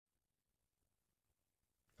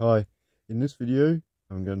Hi, in this video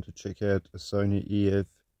I'm going to check out a Sony EF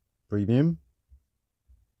Premium,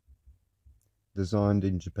 designed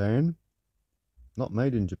in Japan, not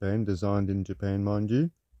made in Japan, designed in Japan mind you,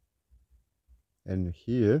 and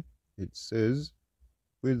here it says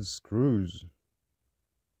with screws.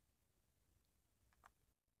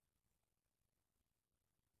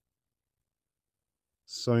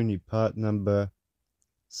 Sony part number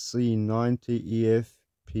C90EF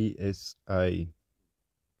PSA.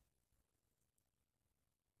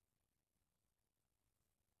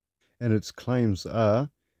 And its claims are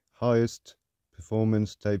highest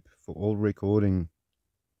performance tape for all recording,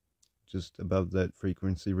 just above that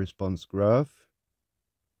frequency response graph,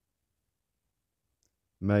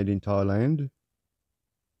 made in Thailand,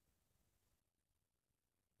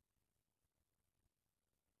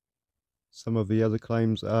 some of the other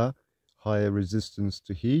claims are higher resistance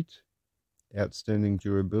to heat, outstanding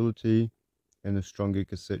durability, and a stronger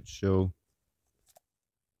cassette shell.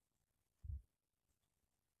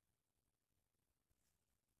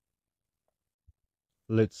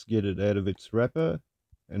 Let's get it out of its wrapper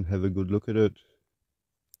and have a good look at it.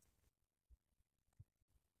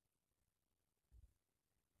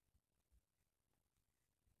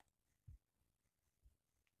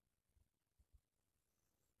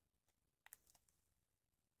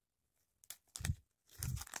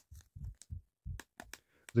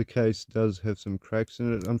 The case does have some cracks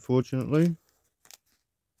in it, unfortunately.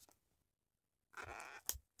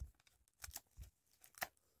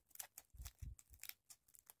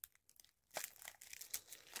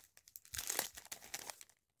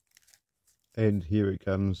 And here it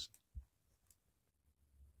comes.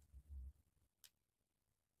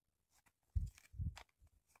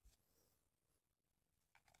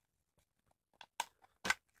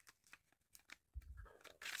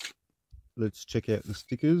 Let's check out the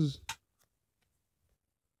stickers.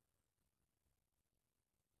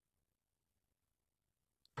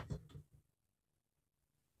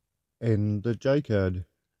 And the J card.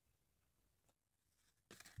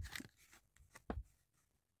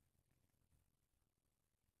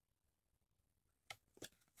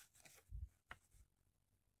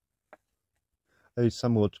 A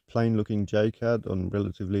somewhat plain looking J card on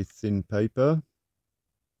relatively thin paper.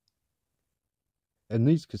 And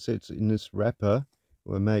these cassettes in this wrapper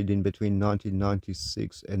were made in between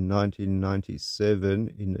 1996 and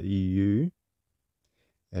 1997 in the EU.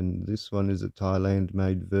 And this one is a Thailand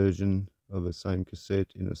made version of the same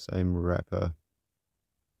cassette in the same wrapper.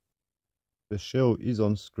 The shell is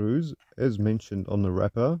on screws, as mentioned on the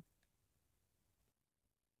wrapper.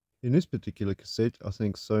 In this particular cassette, I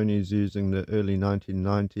think Sony is using the early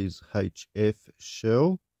 1990s HF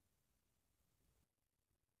shell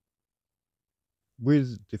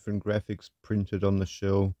with different graphics printed on the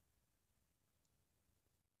shell.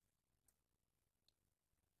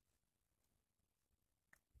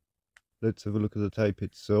 Let's have a look at the tape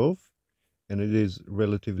itself, and it is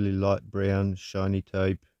relatively light brown, shiny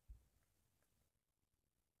tape.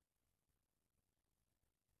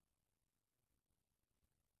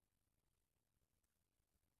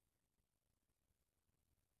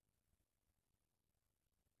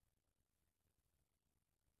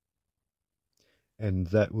 And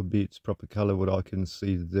that would be its proper color, what I can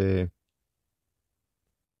see there.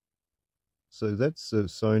 So that's a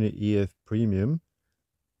Sony EF Premium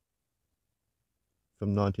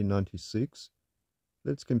from 1996.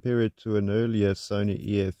 Let's compare it to an earlier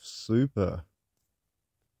Sony EF Super.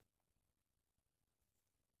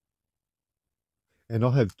 And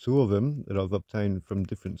I have two of them that I've obtained from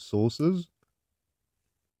different sources.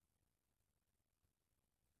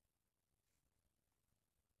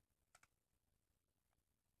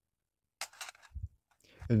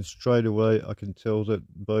 And straight away I can tell that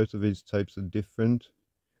both of these tapes are different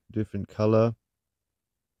color.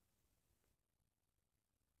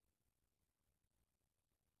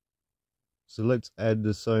 So let's add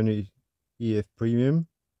the Sony EF Premium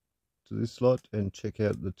to this slot and check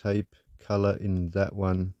out the tape color in that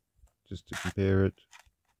one, just to compare it.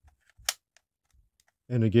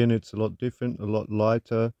 And again, it's a lot different, a lot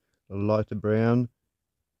lighter, a lighter brown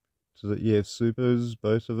to the EF Supers,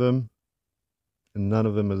 both of them. And none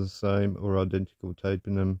of them are the same or identical tape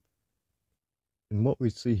in them. And what we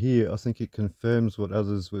see here, I think it confirms what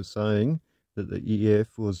others were saying, that the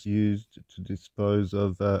EF was used to dispose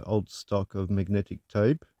of old stock of magnetic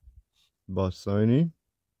tape by Sony.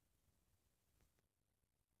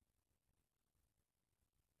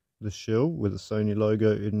 The shell with the Sony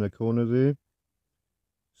logo in the corner there,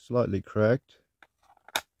 slightly cracked,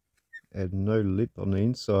 and no lip on the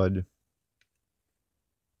inside.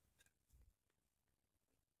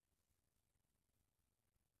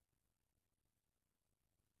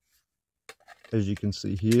 As you can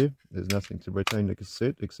see here, there's nothing to retain the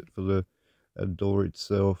cassette except for the door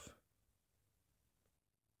itself.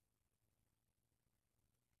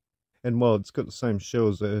 And while it's got the same shell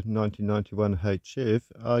as a 1991 HF,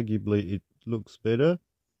 arguably it looks better.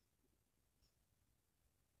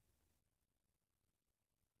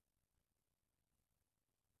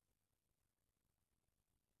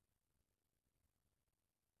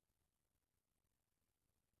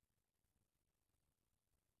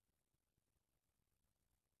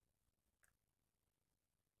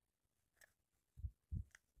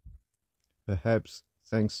 Perhaps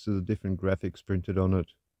thanks to the different graphics printed on it.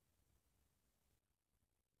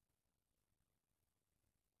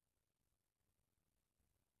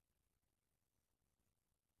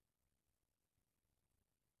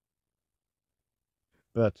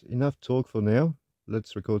 But enough talk for now,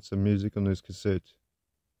 let's record some music on this cassette.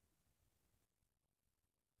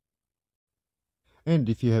 And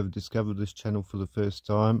if you have discovered this channel for the first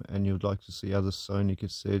time and you'd like to see other Sony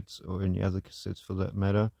cassettes or any other cassettes for that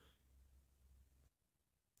matter,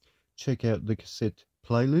 check out the cassette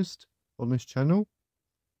playlist on this channel.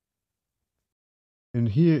 And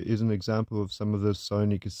here is an example of some of the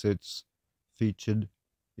Sony cassettes featured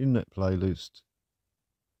in that playlist.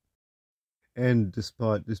 And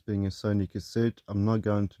despite this being a Sony cassette, I'm not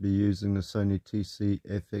going to be using the Sony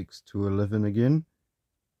TC-FX211 again.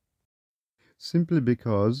 Simply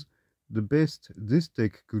because the best this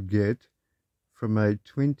deck could get from a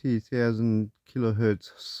 20,000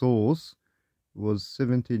 kilohertz source was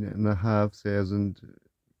 17,500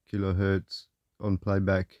 kilohertz on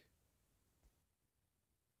playback.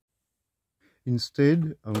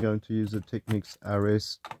 Instead, I'm going to use the Technics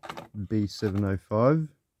RS B705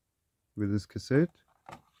 with this cassette.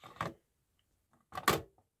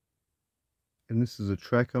 And this is a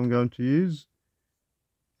track I'm going to use.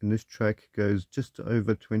 And this track goes just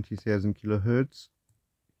over 20,000 kilohertz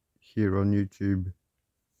here on YouTube.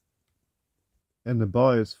 And the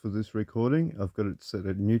bias for this recording, I've got it set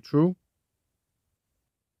at neutral.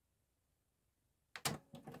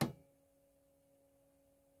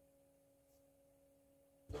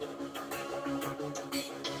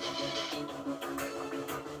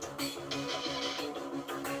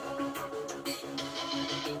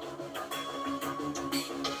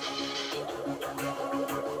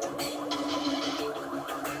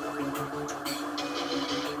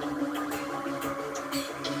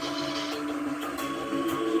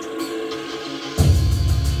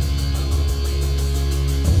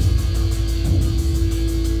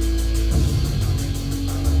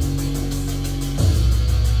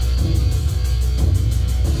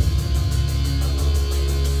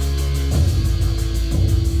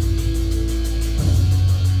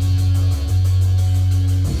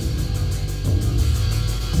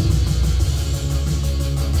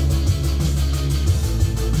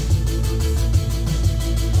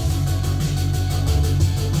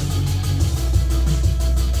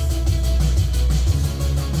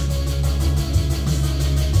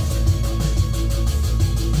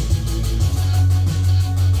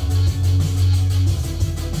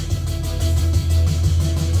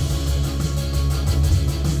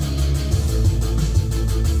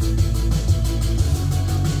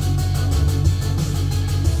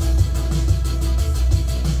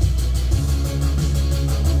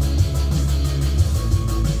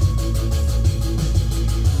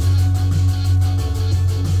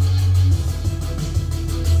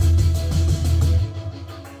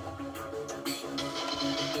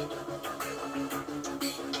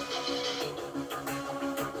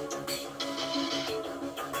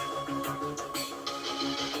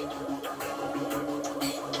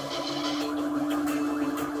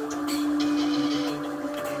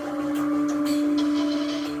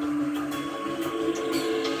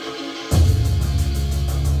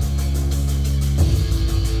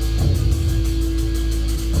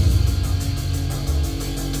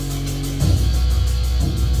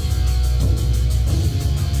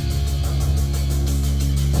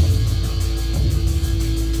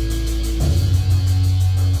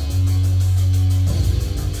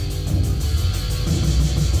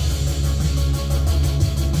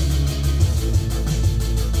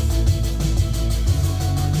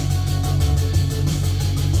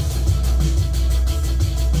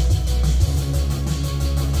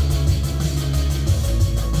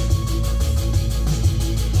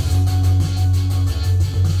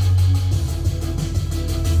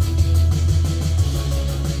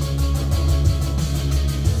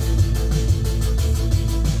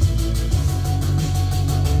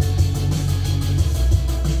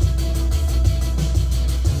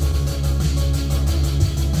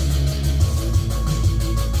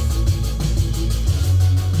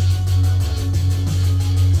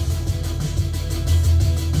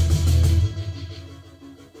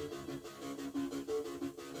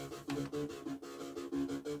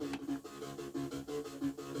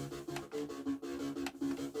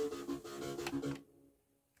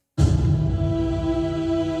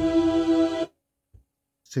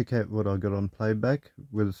 check out what I got on playback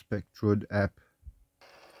with the Spectroid app.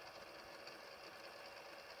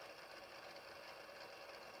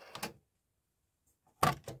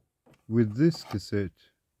 With this cassette,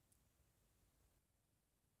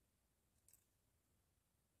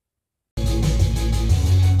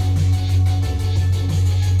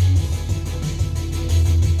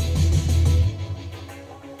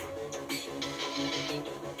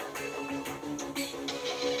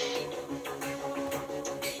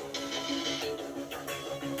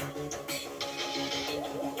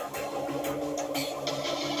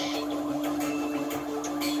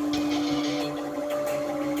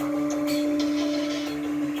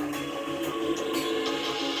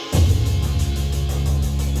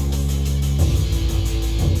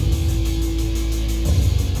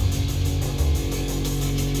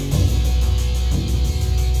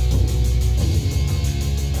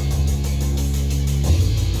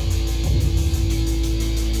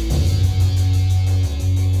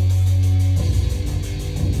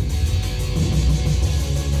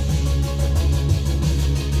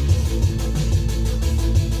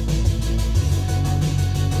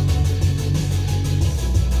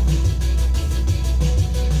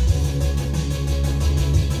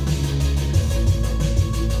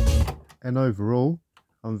 and overall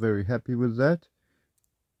I'm very happy with that.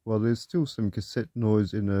 While there's still some cassette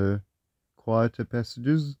noise in the quieter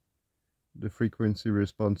passages, the frequency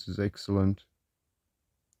response is excellent.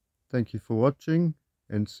 Thank you for watching,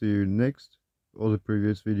 and see you next or the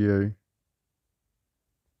previous video.